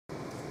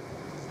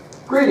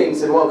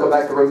Greetings and welcome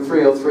back to room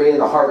 303 in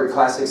the Harvard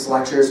Classics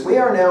Lectures. We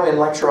are now in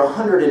lecture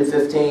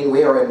 115.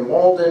 We are in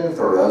Walden,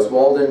 Thoreau's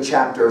Walden,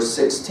 chapter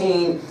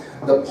 16,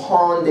 The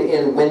Pond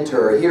in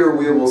Winter. Here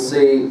we will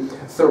see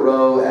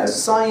Thoreau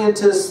as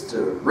scientist,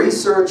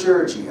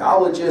 researcher,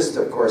 geologist,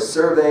 of course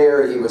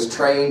surveyor. He was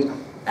trained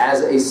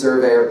as a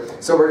surveyor.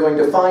 So we're going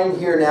to find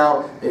here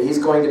now that he's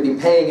going to be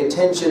paying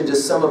attention to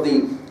some of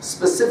the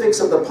specifics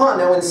of the pond.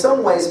 Now in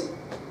some ways,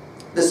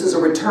 this is a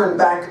return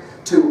back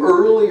to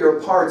earlier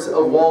parts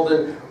of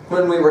Walden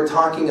when we were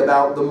talking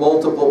about the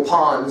multiple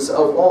ponds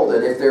of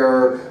Walden. If there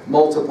are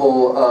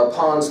multiple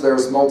ponds,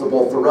 there's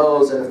multiple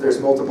Thoreaus, and if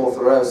there's multiple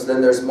Thoreaus,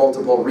 then there's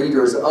multiple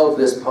readers of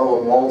this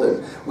poem,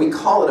 Walden. We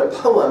call it a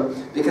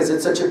poem because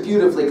it's such a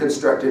beautifully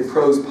constructed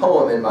prose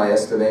poem in my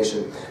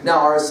estimation. Now,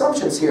 our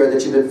assumptions here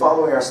that you've been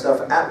following our stuff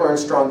at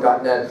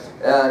learnstrong.net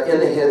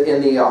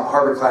in the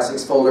Harvard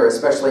Classics folder,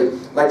 especially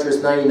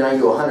lectures 99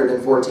 to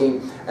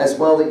 114, as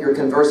well that you're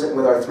conversant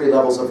with our 3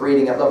 levels of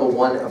reading at level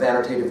 1 of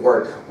annotated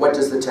work. What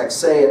does the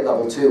text say? At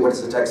level 2, what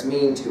does the text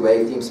mean?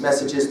 2a, themes,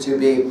 messages.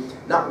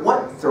 2b, not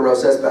what Thoreau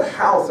says, but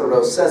how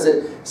Thoreau says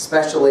it,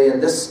 especially in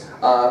this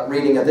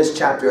reading of this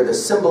chapter, the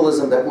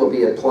symbolism that will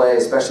be at play,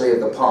 especially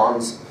of the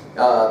pond's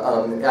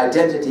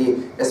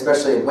identity,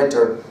 especially in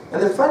winter.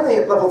 And then finally,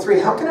 at level 3,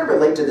 how can I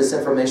relate to this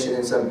information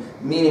in some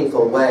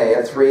meaningful way?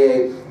 At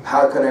 3a,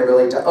 how can I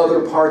relate to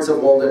other parts of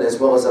Walden as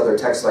well as other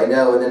texts I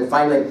know? And then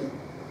finally,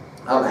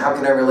 how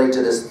can I relate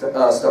to this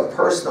stuff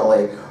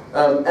personally?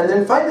 And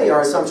then finally,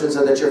 our assumptions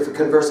are that you're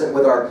conversant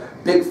with our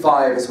Big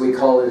Five, as we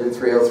call it in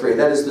 303.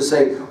 That is to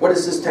say, what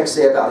does this text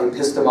say about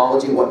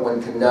epistemology, what one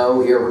can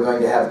know? Here we're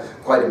going to have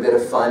quite a bit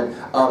of fun.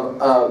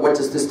 What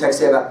does this text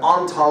say about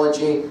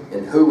ontology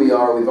and who we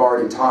are? We've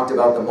already talked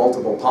about the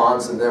multiple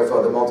ponds, and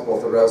therefore the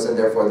multiple Thoreaus, and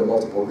therefore the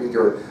multiple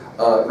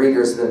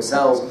readers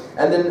themselves.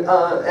 And then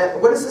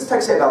what does this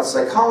text say about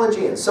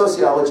psychology and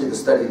sociology, the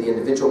study of the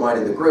individual mind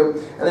of the group?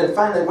 And then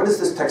finally, what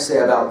does this text say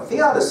about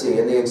theodicy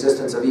and the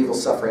existence of evil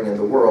suffering in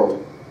the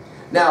world?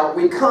 Now,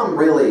 we come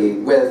really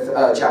with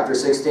chapter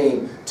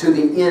 16 to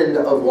the end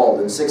of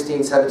Walden,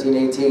 16, 17,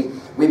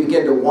 18. We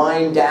begin to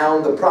wind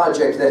down the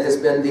project that has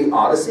been the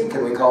Odyssey,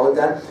 can we call it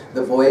that?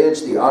 The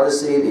voyage, the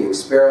Odyssey, the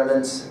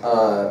experiments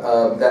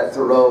that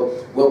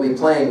Thoreau will be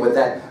playing with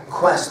that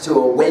quest to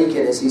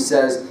awaken, as he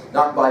says,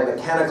 not by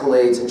mechanical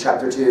aids in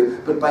chapter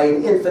 2, but by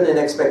an infinite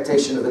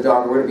expectation of the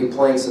dawn. We're going to be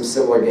playing some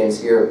similar games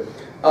here.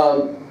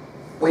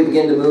 We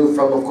begin to move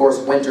from, of course,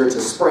 winter to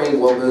spring.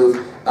 We'll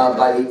move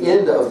by the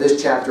end of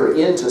this chapter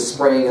into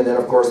spring, and then,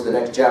 of course, the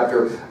next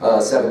chapter,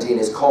 17,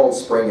 is called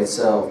Spring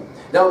itself.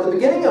 Now, at the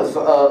beginning of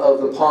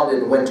the Pond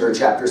in Winter,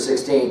 chapter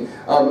 16,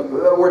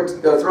 where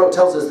Thoreau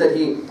tells us that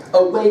he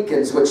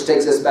awakens, which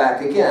takes us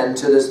back again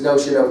to this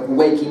notion of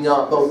waking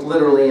up, both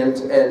literally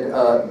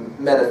and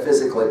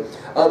metaphysically.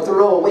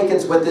 Thoreau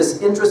awakens with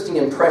this interesting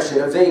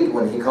impression, a vague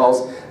one he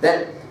calls,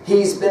 that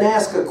he's been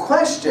asked a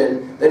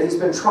question that he's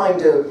been trying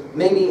to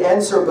maybe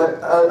answer,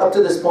 but up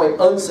to this point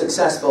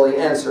unsuccessfully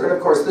answer. And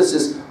of course this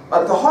is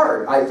at the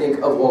heart, I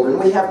think, of Walden.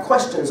 We have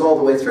questions all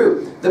the way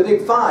through. The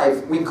Big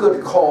Five, we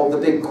could call the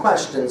big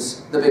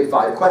questions, the Big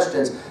Five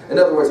questions. In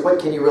other words, what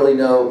can you really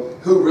know?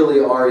 Who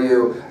really are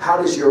you? How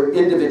does your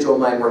individual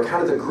mind work? How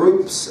do the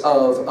groups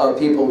of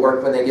people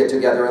work when they get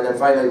together? And then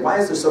finally, why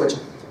is there so much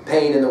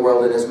pain in the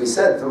world? And as we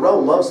said, Thoreau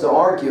loves to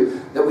argue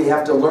that we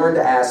have to learn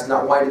to ask,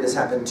 not why did this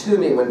happen to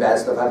me when bad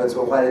stuff happens,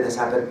 but why did this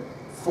happen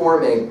for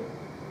me?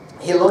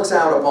 He looks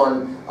out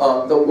upon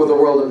the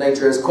world of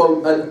nature as,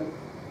 quote, an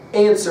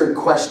answered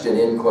question,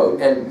 end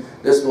quote. And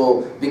this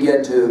will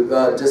begin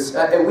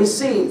and we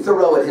see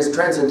Thoreau at his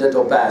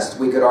transcendental best,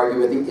 we could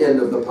argue, at the end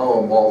of the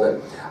poem,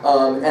 Walden.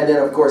 And then,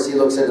 of course, he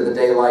looks into the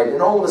daylight,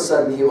 and all of a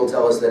sudden he will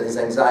tell us that his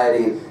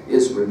anxiety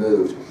is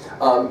removed.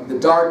 The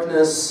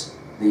darkness,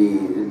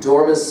 the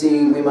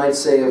dormancy, we might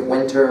say, of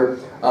winter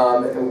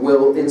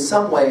will in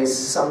some ways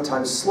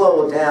sometimes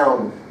slow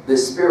down the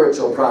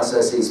spiritual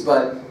processes,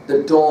 but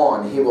the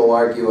dawn, he will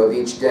argue, of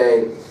each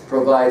day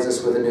provides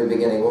us with a new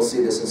beginning. We'll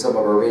see this in some of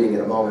our reading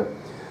in a moment.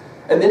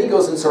 And then he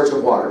goes in search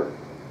of water.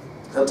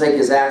 He'll take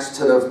his axe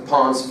to the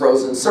pond's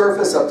frozen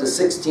surface, up to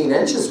 16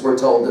 inches we're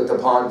told that the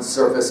pond's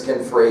surface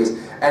can freeze,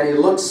 and he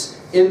looks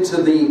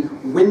into the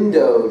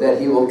window that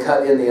he will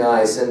cut in the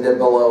ice, and then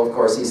below, of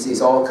course, he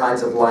sees all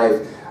kinds of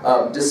life,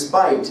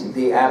 despite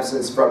the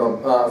absence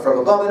from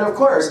above. And of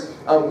course,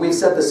 we've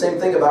said the same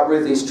thing about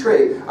Ruthie's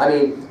tree. I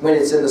mean, when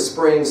it's in the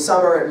spring,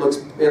 summer, it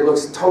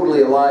looks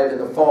totally alive. In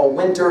the fall,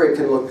 winter, it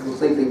can look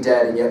completely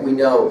dead, and yet we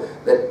know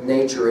that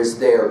nature is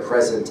there,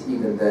 present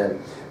even then.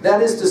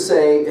 That is to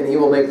say, and he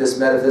will make this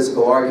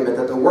metaphysical argument,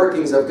 that the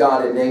workings of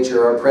God in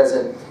nature are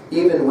present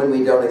even when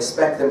we don't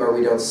expect them or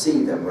we don't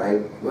see them, right?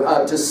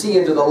 To see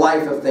into the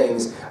life of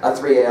things, a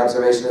 3a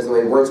observation is the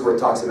way Wordsworth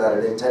talks about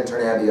it in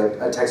Tintern Abbey,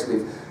 a text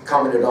we've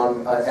commented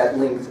on at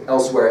length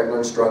elsewhere at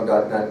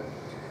learnstrong.net.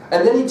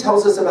 And then he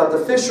tells us about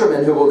the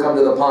fishermen who will come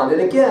to the pond.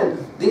 And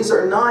again, these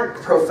are not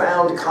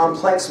profound,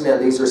 complex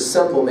men. These are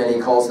simple men, he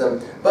calls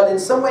them. But in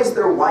some ways,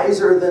 they're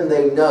wiser than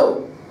they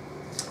know.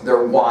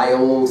 They're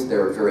wild,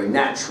 they're very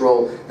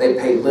natural, they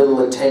pay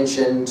little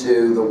attention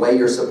to the way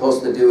you're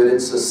supposed to do it in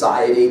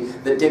society,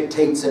 the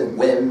dictates and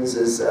whims,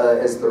 as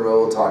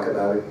Thoreau will talk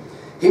about it.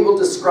 He will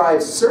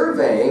describe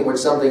surveying, which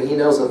is something he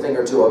knows a thing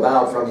or two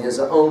about from his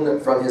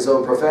own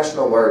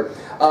professional work.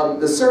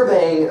 The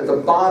surveying the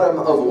bottom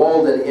of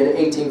Walden in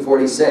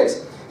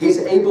 1846. He's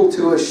able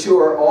to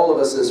assure all of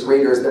us as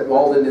readers that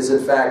Walden is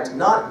in fact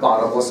not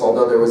bottomless,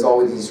 although there was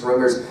always these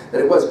rumors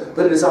that it was,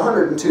 but it is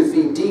 102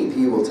 feet deep,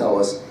 he will tell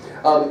us.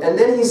 And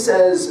then he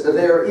says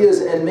there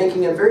is, and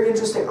making a very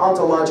interesting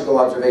ontological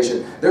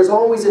observation, there's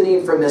always a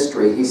need for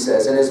mystery, he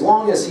says, and as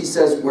long as he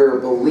says we're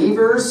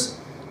believers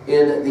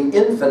in the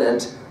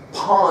infinite,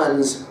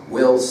 ponds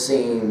will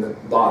seem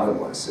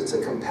bottomless. It's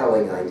a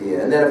compelling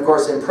idea. And then, of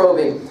course, in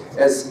probing,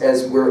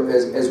 as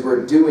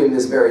we're doing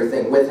this very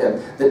thing with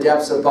him, the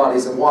depths of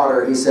bodies of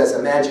water, he says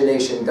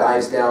imagination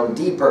dives down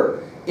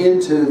deeper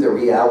into the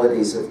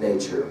realities of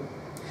nature.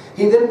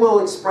 He then will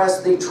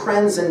express the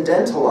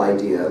transcendental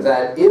idea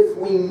that if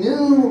we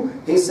knew,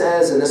 he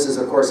says, and this is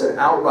of course an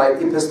outright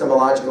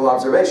epistemological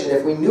observation,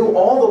 if we knew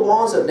all the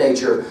laws of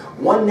nature,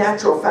 one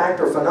natural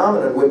fact or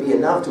phenomenon would be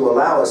enough to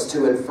allow us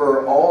to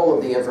infer all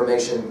of the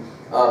information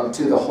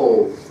to the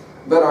whole.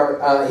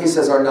 But he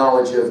says our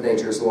knowledge of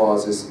nature's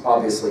laws is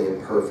obviously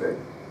imperfect.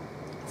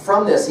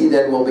 From this, he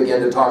then will begin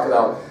to talk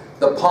about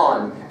the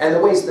pond, and the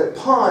ways that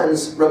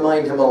ponds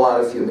remind him a lot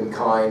of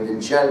humankind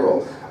in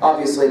general.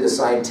 Obviously, the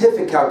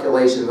scientific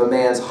calculation of a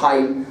man's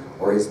height,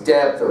 or his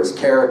depth, or his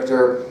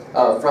character,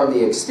 from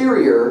the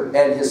exterior,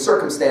 and his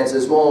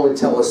circumstances will only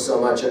tell us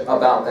so much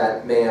about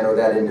that man or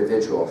that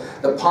individual.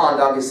 The pond,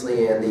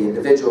 obviously, and the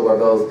individual are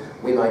both,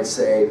 we might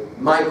say,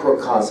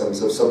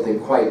 microcosms of something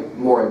quite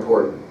more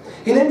important.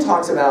 He then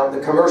talks about the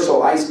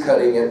commercial ice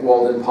cutting at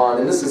Walden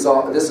Pond, and this is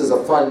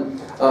a fun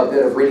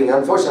bit of reading.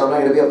 Unfortunately, I'm not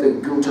going to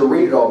be able to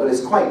read it all, but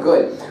it's quite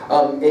good.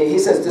 He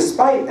says,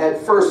 despite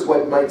at first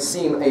what might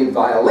seem a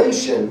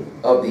violation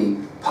of the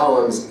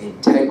poem's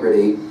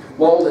integrity,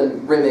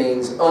 Walden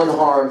remains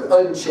unharmed,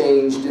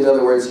 unchanged. In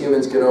other words,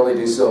 humans can only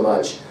do so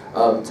much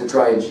to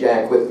try and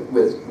jack with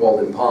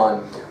Walden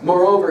Pond.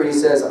 Moreover, he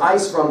says,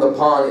 ice from the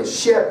pond is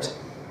shipped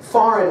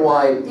far and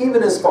wide,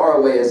 even as far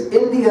away as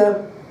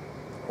India,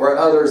 where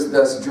others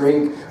thus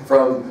drink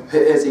from,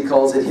 as he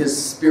calls it, his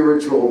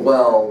spiritual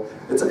well.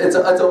 It's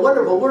a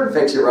wonderful word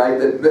picture, right?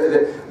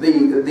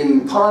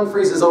 The pond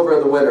freezes over in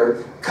the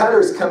winter.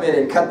 Cutters come in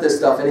and cut this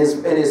stuff, and his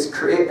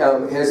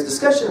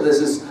discussion of this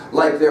is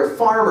like they're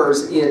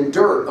farmers in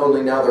dirt,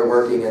 only now they're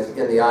working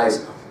in the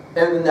ice,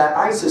 and that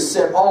ice is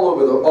sent all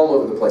over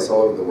the place,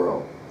 all over the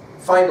world.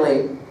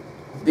 Finally,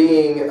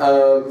 being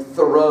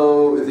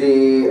Thoreau,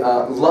 the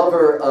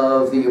lover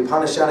of the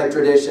Upanishadic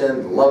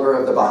tradition, lover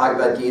of the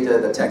Bhagavad Gita,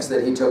 the text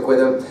that he took with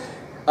him,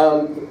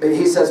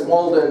 he says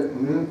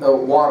Walden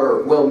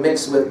water will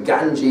mix with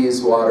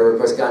Ganges water. Of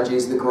course,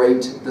 Ganges, the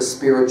great, the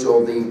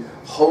spiritual, the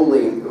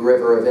holy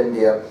river of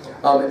India,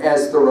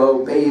 as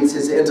Thoreau bathes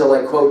his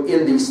intellect, quote,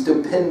 in the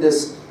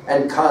stupendous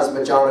and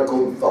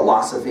cosmogonical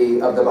philosophy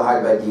of the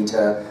Bhagavad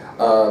Gita.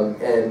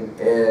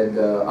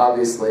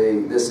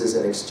 Obviously, this is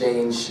an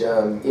exchange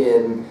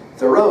in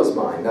Thoreau's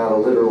mind, not a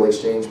literal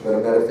exchange, but a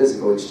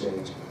metaphysical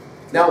exchange.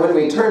 Now, when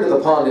we turn to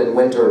the pond in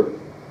winter,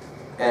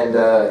 and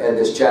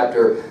this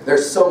chapter,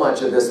 there's so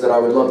much of this that I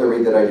would love to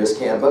read that I just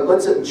can't, but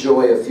let's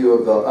enjoy a few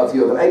of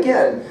them.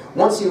 Again,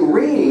 once you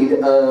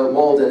read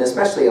Walden,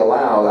 especially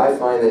aloud, I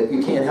find that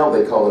you can't help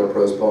but call it a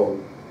prose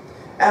poem.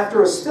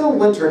 After a still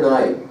winter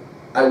night,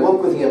 I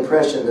woke with the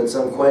impression that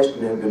some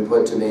question had been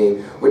put to me,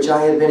 which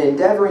I had been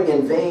endeavoring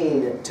in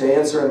vain to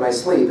answer in my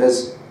sleep,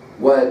 as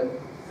what,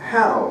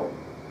 how,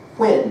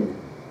 when,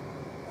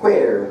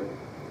 where.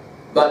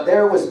 But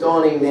there was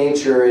dawning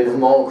nature, in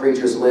whom all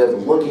creatures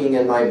live, looking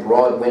in my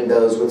broad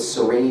windows with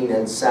serene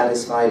and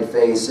satisfied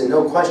face, and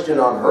no question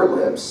on her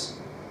lips.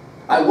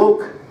 I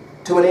woke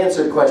to an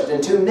answered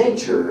question, to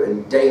nature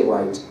and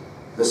daylight,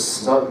 the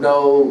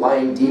snow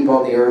lying deep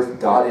on the earth,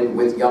 dotted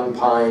with young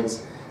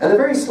pines, and the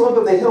very slope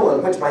of the hill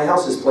on which my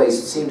house is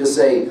placed seemed to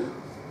say,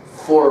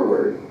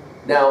 forward.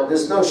 Now,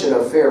 this notion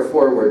of fare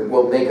forward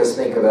will make us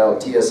think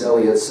about T.S.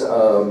 Eliot's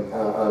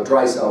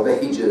Dry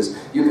Salvages.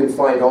 You can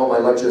find all my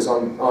lectures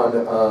on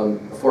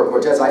four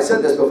quartets. I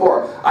said this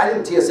before. I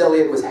think T.S.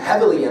 Eliot was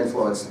heavily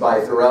influenced by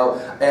Thoreau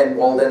and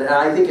Walden, and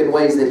I think in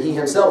ways that he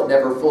himself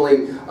never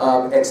fully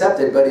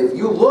accepted. But if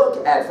you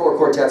look at four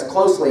quartets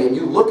closely and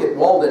you look at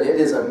Walden, it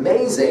is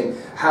amazing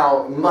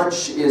how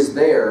much is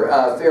there.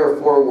 Fare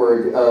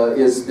forward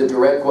is the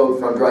direct quote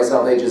from Dry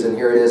Salvages, and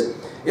here it is.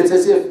 It's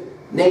as if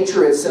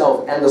nature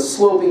itself and the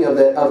sloping of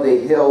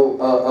the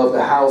hill of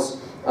the house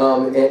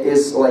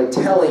is like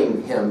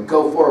telling him,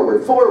 go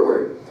forward,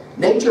 forward.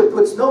 Nature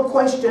puts no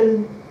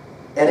question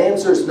and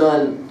answers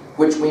none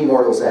which we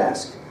mortals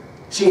ask.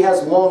 She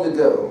has long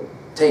ago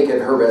taken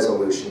her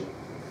resolution.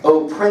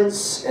 O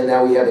Prince, and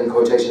now we have in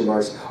quotation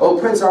marks, O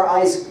Prince, our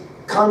eyes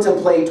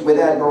contemplate with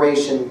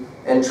admiration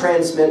and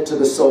transmit to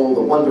the soul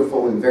the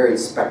wonderful and varied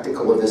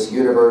spectacle of this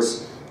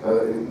universe,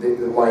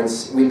 the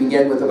lines, we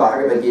begin with the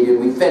Bhagavad Gita, and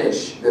we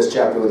finish this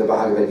chapter with the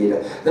Bhagavad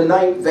Gita. The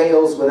night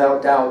veils,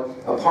 without doubt,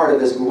 a part of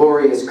this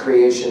glorious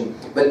creation,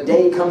 but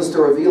day comes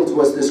to reveal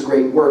to us this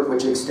great work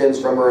which extends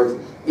from earth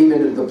even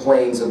to the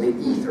plains of the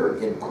ether,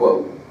 end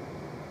quote.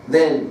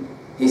 Then,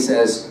 he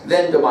says,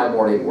 then to my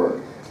morning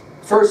work.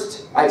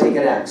 First, I take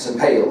an axe and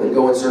pail and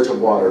go in search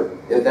of water,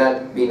 if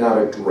that be not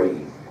a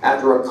dream.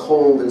 After a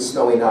cold and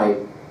snowy night,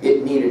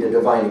 it needed a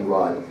divining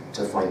rod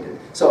to find it.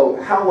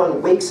 So, how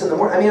one wakes in the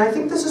morning. I mean, I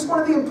think this is one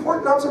of the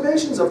important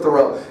observations of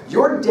Thoreau.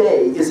 Your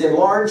day is in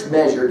large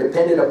measure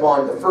dependent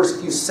upon the first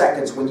few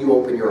seconds when you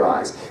open your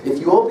eyes. If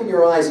you open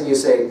your eyes and you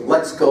say,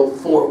 let's go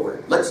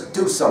forward, let's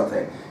do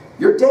something,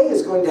 your day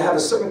is going to have a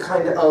certain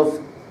kind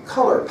of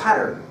color,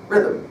 pattern,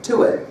 rhythm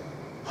to it.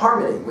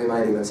 Harmony, we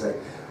might even say.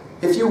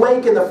 If you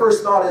wake and the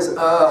first thought is,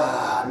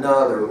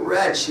 another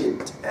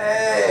wretched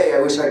day,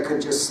 I wish I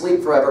could just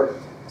sleep forever,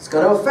 it's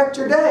going to affect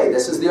your day.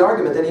 This is the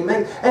argument that he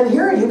makes. And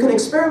here you can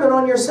experiment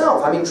on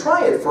yourself. I mean,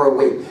 try it for a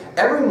week.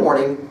 Every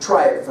morning,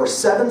 try it for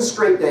 7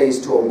 straight days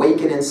to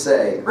awaken and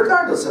say,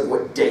 regardless of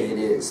what day it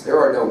is, there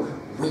are no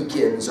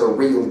weekends or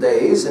real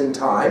days in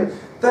time.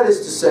 That is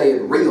to say,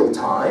 in real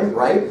time,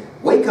 right?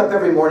 Wake up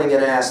every morning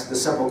and ask the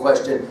simple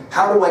question,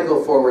 how do I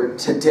go forward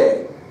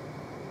today?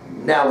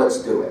 Now let's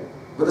do it.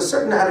 With a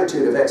certain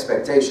attitude of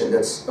expectation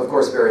that's, of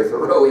course, very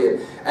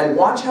Thoreauian, and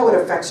watch how it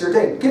affects your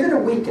day. Give it a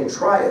week and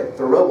try it.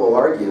 Thoreau will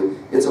argue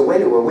it's a way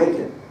to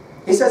awaken.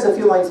 He says a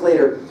few lines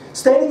later,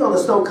 standing on the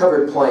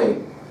snow-covered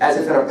plain, as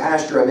if in a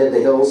pasture amid the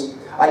hills,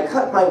 I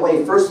cut my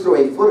way first through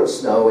a foot of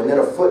snow and then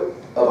a foot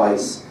of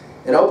ice,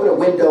 and opened a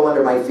window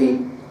under my feet,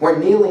 where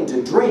kneeling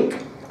to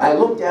drink, I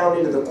looked down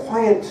into the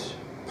quiet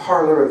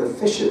parlor of the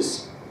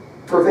fishes,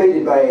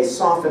 pervaded by a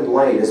softened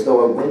light as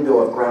though a window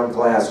of ground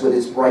glass with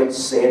its bright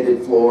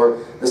sanded floor,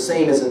 the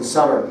same as in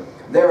summer.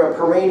 There a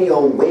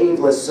perennial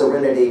waveless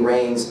serenity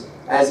reigns,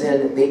 as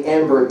in the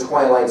amber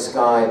twilight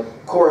sky,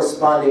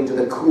 corresponding to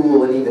the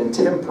cool and even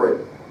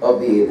temperate of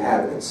the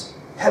inhabitants.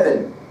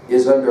 Heaven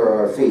is under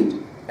our feet,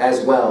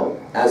 as well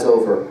as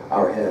over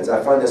our heads.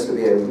 I find this to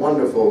be a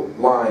wonderful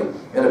line,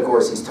 and of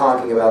course he's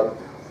talking about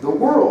the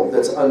world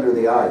that's under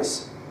the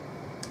ice.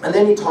 And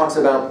then he talks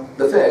about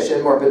the fish,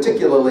 and more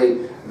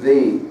particularly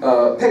the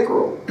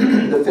pickerel,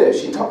 the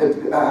fish.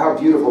 How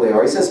beautiful they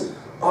are. He says,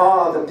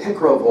 the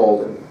pickerel of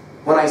Walden.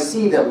 When I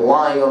see them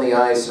lying on the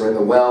ice or in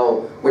the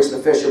well, which the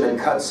fisherman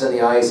cuts in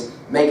the ice,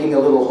 making a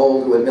little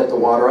hole to admit the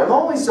water, I'm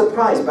always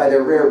surprised by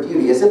their rare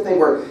beauty, as if they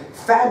were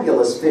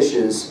fabulous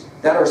fishes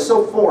that are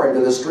so foreign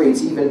to the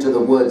streets, even to the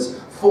woods,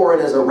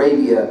 foreign as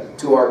Arabia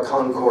to our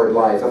Concord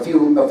life. A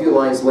few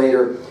lines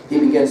later, he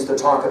begins to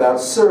talk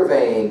about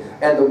surveying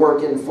and the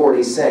work in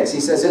 46. He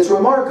says, it's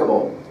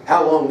remarkable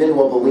how long men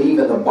will believe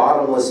in the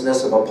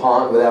bottomlessness of a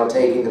pond without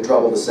taking the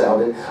trouble to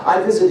sound it.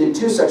 I visited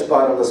 2 such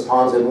bottomless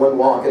ponds in one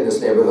walk in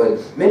this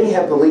neighborhood. Many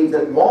have believed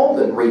that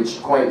Walden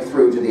reached quite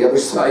through to the other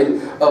side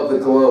of the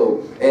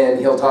globe. And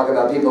he'll talk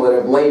about people that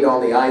have laid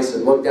on the ice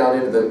and looked down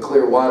into the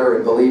clear water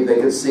and believed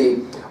they could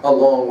see a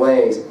long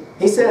ways.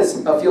 He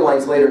says a few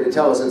lines later to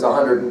tell us it's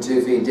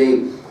 102 feet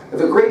deep.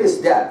 The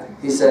greatest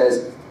depth, he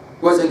says,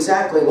 was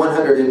exactly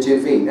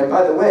 102 feet. And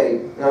by the way,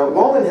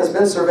 Walden has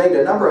been surveyed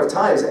a number of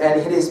times, and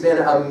it has been,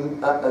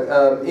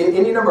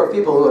 any number of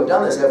people who have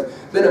done this have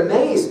been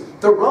amazed.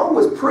 Thoreau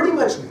was pretty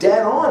much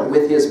dead on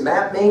with his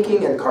map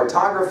making and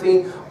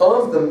cartography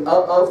of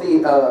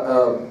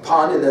the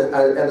pond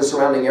and the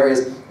surrounding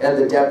areas, and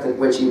the depth at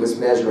which he was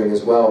measuring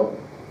as well.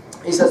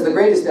 He says the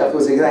greatest depth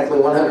was exactly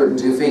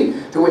 102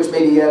 feet, to which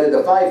may be added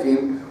the 5 feet,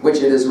 which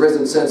it has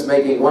risen since,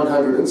 making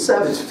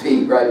 107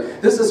 feet,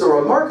 right? This is a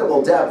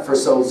remarkable depth for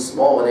so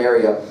small an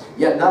area,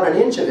 yet not an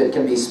inch of it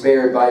can be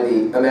spared by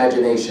the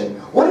imagination.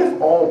 What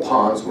if all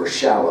ponds were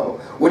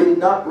shallow? Would it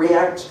not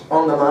react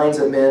on the minds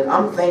of men?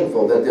 I'm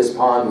thankful that this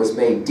pond was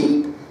made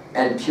deep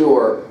and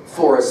pure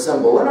for a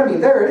symbol. And I mean,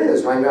 there it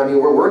is, right? I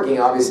mean, we're working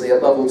obviously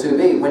at level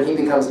 2B. When he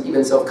becomes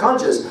even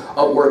self-conscious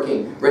of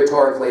working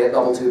rhetorically at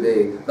level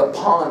 2B, the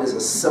pond is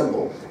a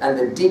symbol. And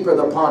the deeper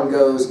the pond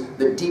goes,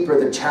 the deeper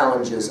the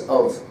challenges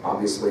of,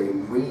 obviously,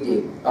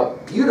 reading a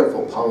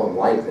beautiful poem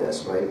like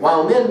this, right?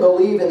 While men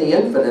believe in the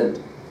infinite,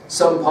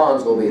 some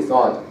ponds will be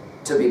thought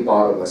to be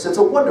bottomless. It's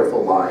a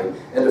wonderful line.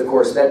 And of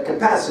course, that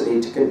capacity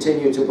to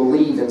continue to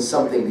believe in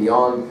something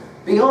beyond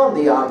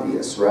the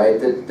obvious, right?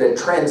 That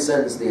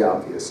transcends the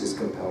obvious is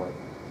compelling.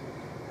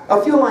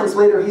 A few lines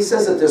later, he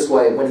says it this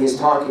way when he's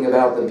talking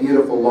about the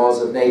beautiful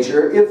laws of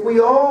nature. If we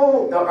knew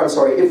all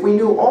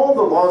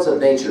the laws of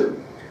nature,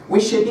 we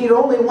should need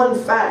only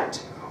one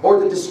fact or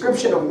the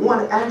description of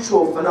one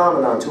actual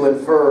phenomenon to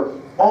infer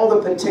all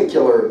the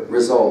particular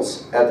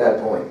results at that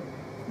point.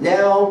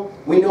 Now,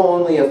 we know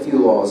only a few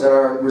laws, and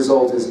our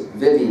result is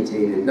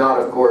vitiated, not,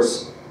 of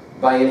course,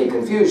 by any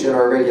confusion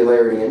or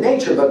irregularity in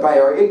nature, but by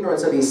our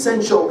ignorance of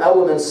essential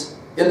elements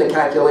in the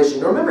calculation.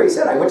 Remember, he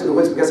said, I went to the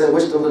woods because I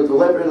wished to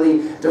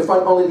deliberately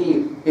define only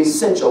the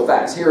essential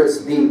facts. Here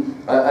it's the,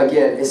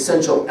 again,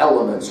 essential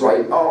elements,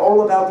 right?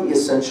 All about the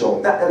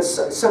essential.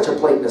 That's such a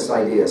Platonist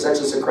idea, such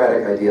a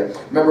Socratic idea.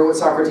 Remember what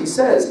Socrates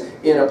says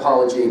in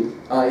Apology,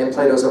 in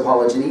Plato's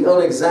Apology, the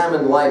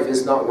unexamined life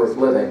is not worth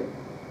living.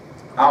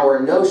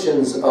 Our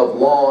notions of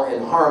law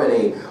and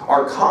harmony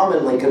are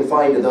commonly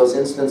confined to those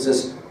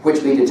instances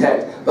which we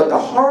detect, but the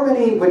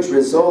harmony which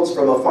results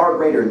from a far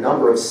greater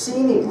number of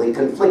seemingly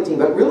conflicting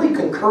but really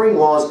concurring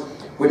laws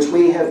which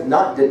we have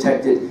not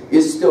detected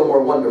is still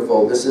more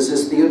wonderful. This is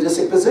his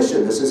theodictic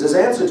position. This is his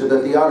answer to the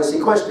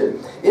theodicy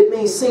question. It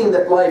may seem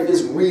that life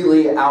is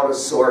really out of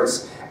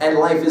sorts, and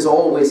life is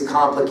always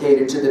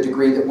complicated to the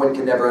degree that one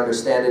can never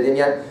understand it, and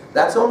yet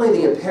that's only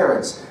the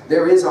appearance.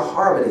 There is a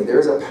harmony, there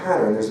is a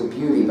pattern, there's a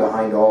beauty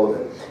behind all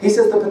of it. He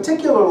says the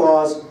particular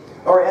laws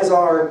are as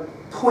our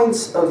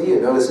points of view.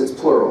 Notice it's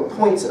plural.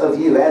 Points of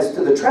view. As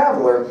to the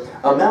traveler,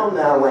 a mountain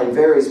outline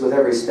varies with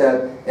every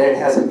step, and it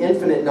has an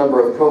infinite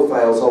number of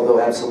profiles, although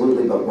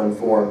absolutely but one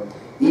form.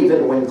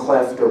 Even when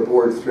cleft or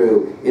bored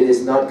through, it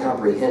is not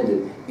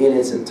comprehended in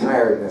its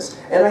entireness.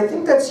 And I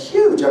think that's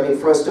huge, I mean,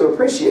 for us to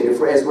appreciate it,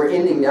 as we're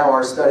ending now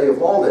our study of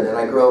Walden, and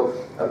I grow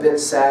a bit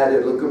sad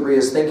and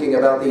lugubrious thinking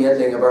about the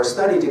ending of our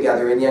study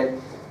together, and yet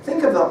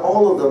think of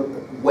all of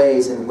the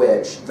ways in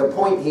which the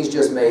point he's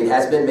just made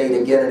has been made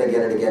again and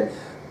again and again.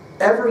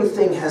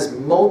 Everything has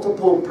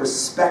multiple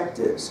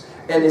perspectives,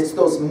 and it's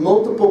those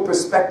multiple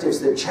perspectives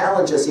that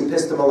challenge us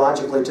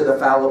epistemologically to the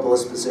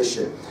fallibilist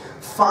position.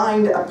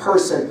 Find a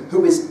person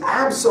who is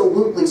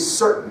absolutely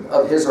certain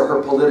of his or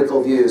her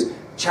political views.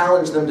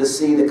 Challenge them to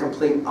see the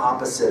complete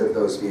opposite of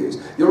those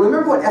views. You'll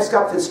remember what F.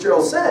 Scott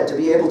Fitzgerald said, to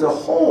be able to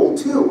hold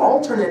two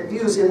alternate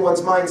views in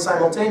one's mind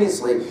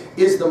simultaneously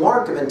is the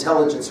mark of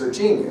intelligence or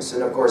genius.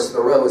 And of course,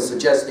 Thoreau is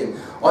suggesting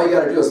all you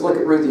got to do is look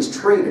at Ruthie's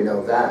tree to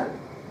know that.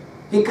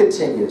 He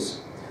continues,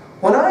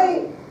 what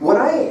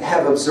I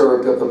have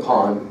observed of the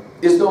pond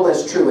is no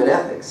less true in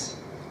ethics.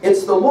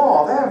 It's the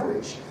law of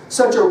average.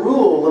 Such a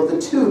rule of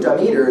the two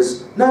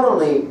diameters not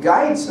only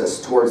guides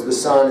us towards the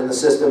sun and the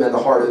system and the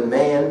heart of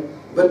man,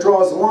 but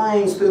draws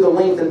lines through the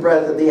length and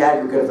breadth of the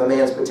aggregate of a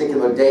man's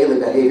particular daily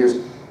behaviors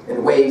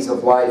and ways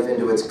of life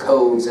into its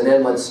coves and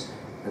inlets,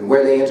 and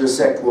where they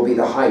intersect will be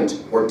the height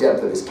or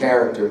depth of his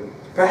character.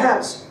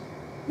 Perhaps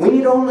we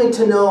need only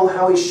to know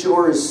how he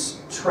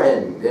shores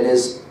trend in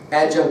his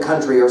adjunct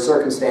country or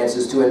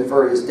circumstances to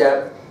infer his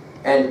depth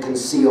and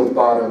concealed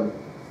bottom.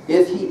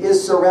 If he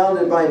is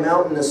surrounded by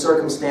mountainous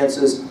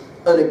circumstances,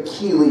 an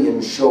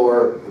Achillean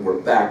shore, and we're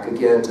back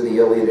again to the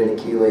Iliad and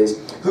Achilles,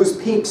 whose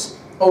peaks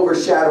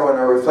overshadow and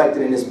are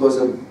reflected in his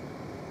bosom,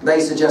 they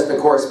suggest a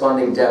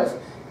corresponding depth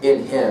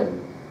in him.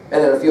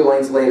 And then a few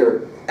lines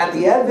later, at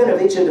the advent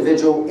of each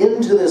individual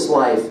into this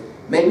life,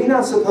 may we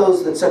not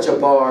suppose that such a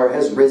bar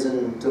has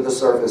risen to the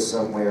surface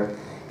somewhere?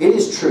 It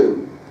is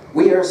true,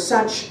 we are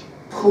such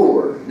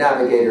poor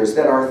navigators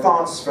that our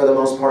thoughts, for the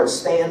most part,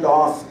 stand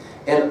off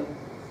and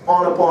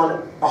on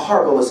upon a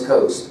harborless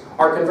coast,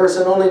 are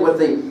conversant only with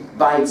the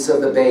bights of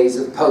the bays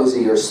of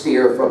Posey, or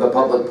steer from the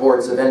public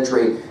ports of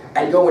entry,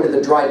 and go into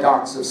the dry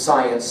docks of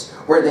science,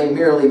 where they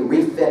merely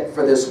refit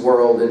for this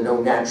world and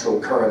no natural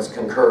currents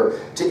concur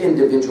to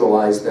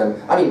individualize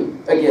them. I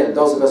mean, again,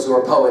 those of us who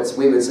are poets,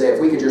 we would say if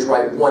we could just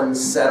write one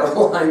set of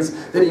lines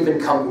that even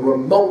come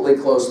remotely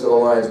close to the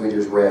lines we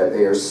just read,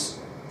 they are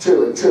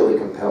truly, truly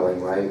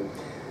compelling, right?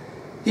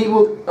 He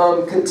will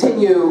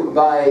continue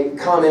by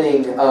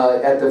commenting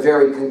at the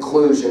very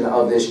conclusion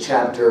of this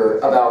chapter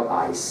about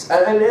ice.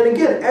 And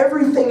again,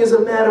 everything is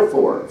a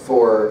metaphor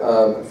for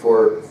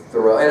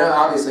Thoreau. And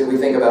obviously we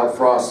think about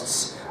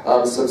Frost's,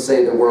 some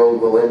say the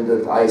world will end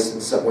with ice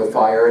and some with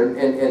fire,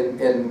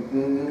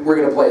 and we're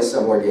going to play a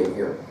similar game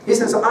here. He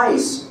says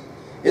ice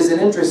is an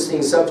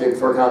interesting subject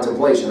for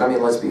contemplation. I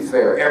mean, let's be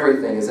fair.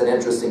 Everything is an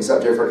interesting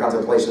subject for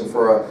contemplation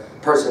for a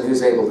person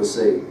who's able to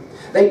see.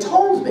 They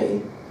told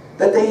me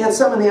that they had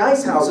some in the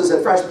ice houses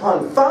at Fresh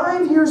Pond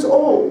 5 years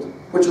old,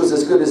 which was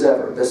as good as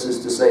ever. This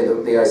is to say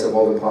the ice of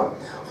Walden Pond.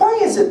 Why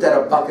is it that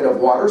a bucket of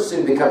water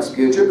soon becomes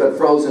putrid, but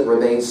frozen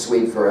remains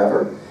sweet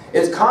forever?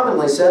 It's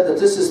commonly said that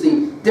this is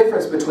the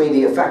difference between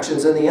the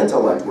affections and the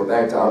intellect. We're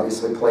back to,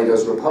 obviously,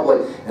 Plato's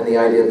Republic and the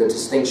idea of the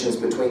distinctions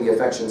between the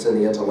affections and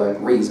the intellect,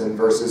 reason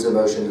versus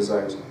emotion,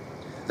 desires.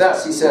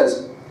 Thus, he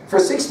says, for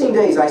 16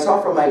 days I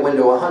saw from my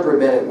window 100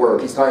 men at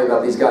work. He's talking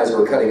about these guys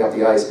who are cutting up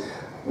the ice.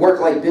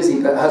 Work like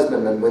busy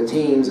husbandmen with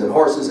teams and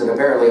horses and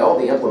apparently all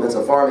the implements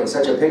of farming,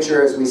 such a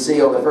picture as we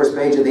see on the first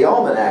page of the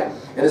almanac.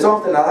 And as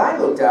often as I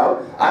looked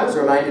out, I was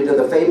reminded of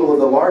the fable of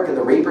the lark and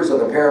the reapers, of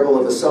the parable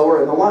of the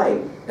sower and the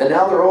light. And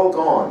now they're all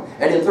gone.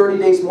 And in 30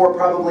 days more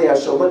probably I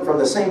shall look from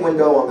the same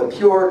window on the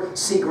pure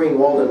sea-green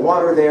Walden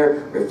water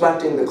there,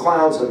 reflecting the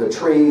clouds and the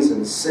trees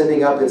and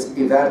sending up its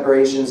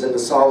evaporations into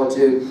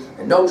solitude.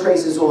 And no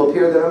traces will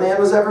appear that a man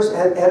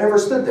had ever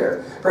stood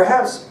there.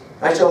 Perhaps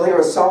I shall hear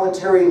a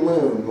solitary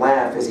loon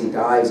laugh as he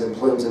dives and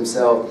plumes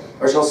himself,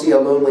 or shall see a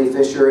lonely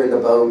fisher in the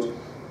boat,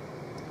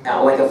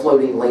 like a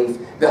floating leaf,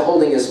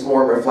 beholding his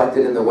form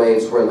reflected in the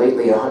waves where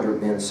lately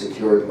 100 men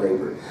secured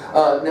labor.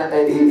 Now,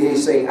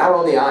 he's saying out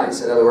on the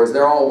ice. In other words,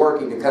 they're all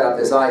working to cut up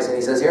this ice, and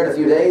he says here in a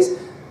few days,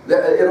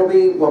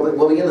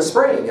 we'll be in the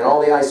spring, and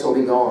all the ice will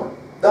be gone.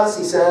 Thus,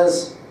 he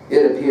says,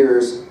 it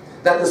appears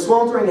that the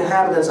sweltering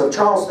inhabitants of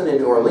Charleston and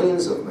New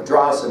Orleans, of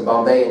Madras and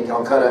Bombay and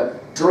Calcutta,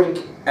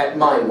 drink at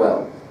my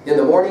well. In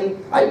the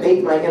morning, I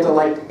bathe my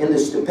intellect in the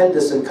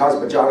stupendous and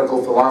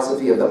cosmological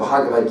philosophy of the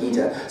Bhagavad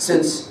Gita,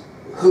 since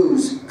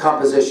whose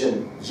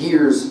composition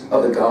years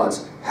of the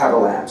gods have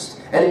elapsed,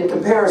 and in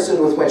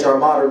comparison with which our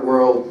modern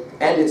world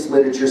and its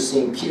literature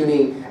seem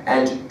puny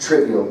and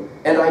trivial.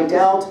 And I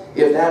doubt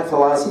if that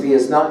philosophy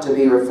is not to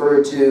be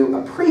referred to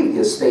a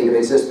previous state of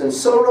existence,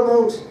 so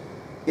remote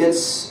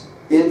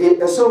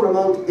so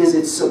remote is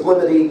its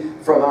sublimity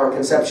from our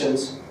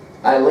conceptions.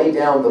 I lay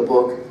down the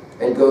book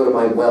and go to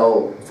my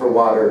well for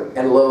water,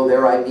 and lo,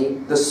 there I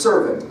meet the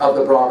servant of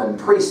the Brahmin,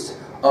 priest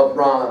of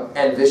Brahma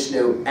and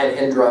Vishnu and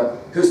Indra,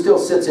 who still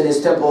sits in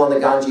his temple on the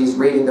Ganges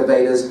reading the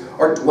Vedas,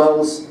 or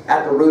dwells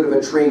at the root of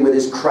a tree with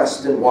his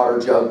crest and water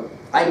jug.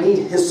 I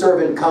meet his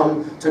servant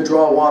come to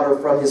draw water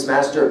from his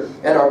master,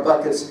 and our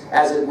buckets,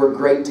 as it were,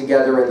 grate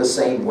together in the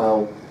same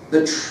well.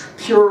 The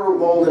pure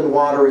Walden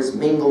water is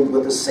mingled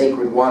with the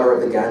sacred water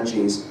of the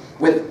Ganges.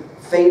 With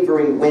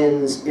favoring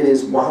winds, it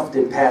is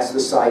wafted past the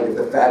site of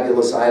the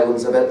fabulous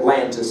islands of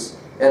Atlantis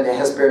and the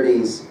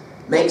Hesperides,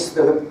 makes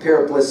the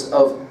periplus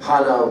of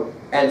Hanno,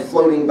 and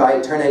floating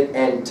by Ternate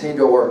and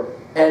Tidor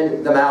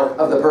and the mouth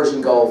of the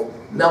Persian Gulf,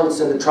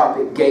 melts in the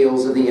tropic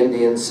gales of the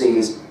Indian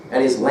seas,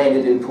 and is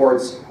landed in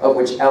ports of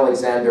which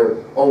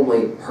Alexander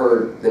only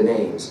heard the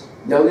names.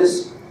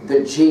 Notice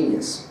the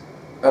genius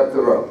of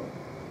Thoreau.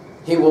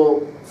 He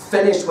will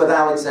finish with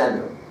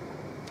Alexander,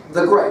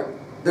 the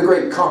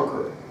great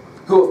conqueror,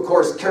 who of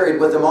course carried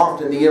with him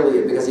often the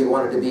Iliad because he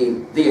wanted to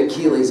be the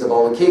Achilles of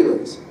all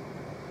Achilles.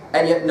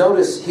 And yet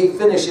notice he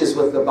finishes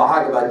with the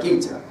Bhagavad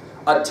Gita,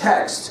 a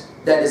text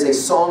that is a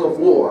song of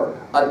war,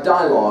 a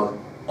dialogue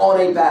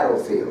on a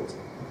battlefield.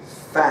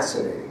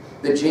 Fascinating.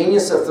 The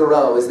genius of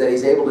Thoreau is that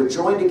he's able to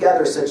join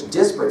together such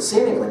disparate,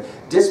 seemingly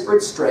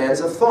disparate strands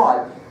of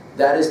thought.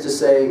 That is to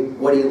say,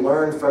 what he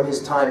learned from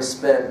his time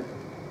spent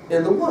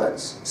in the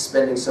woods,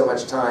 spending so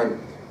much time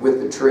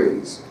with the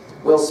trees.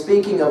 Well,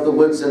 speaking of the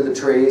woods and the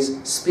trees,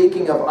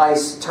 speaking of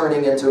ice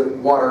turning into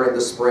water in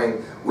the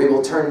spring, we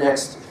will turn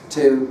next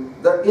to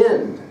the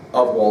end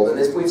of Walden.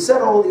 As we've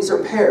said, all of these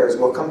are pairs.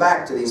 We'll come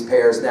back to these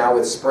pairs now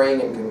with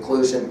spring and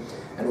conclusion,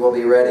 and we'll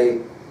be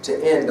ready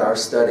to end our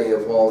study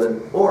of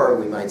Walden, or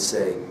we might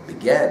say,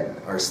 begin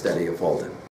our study of Walden.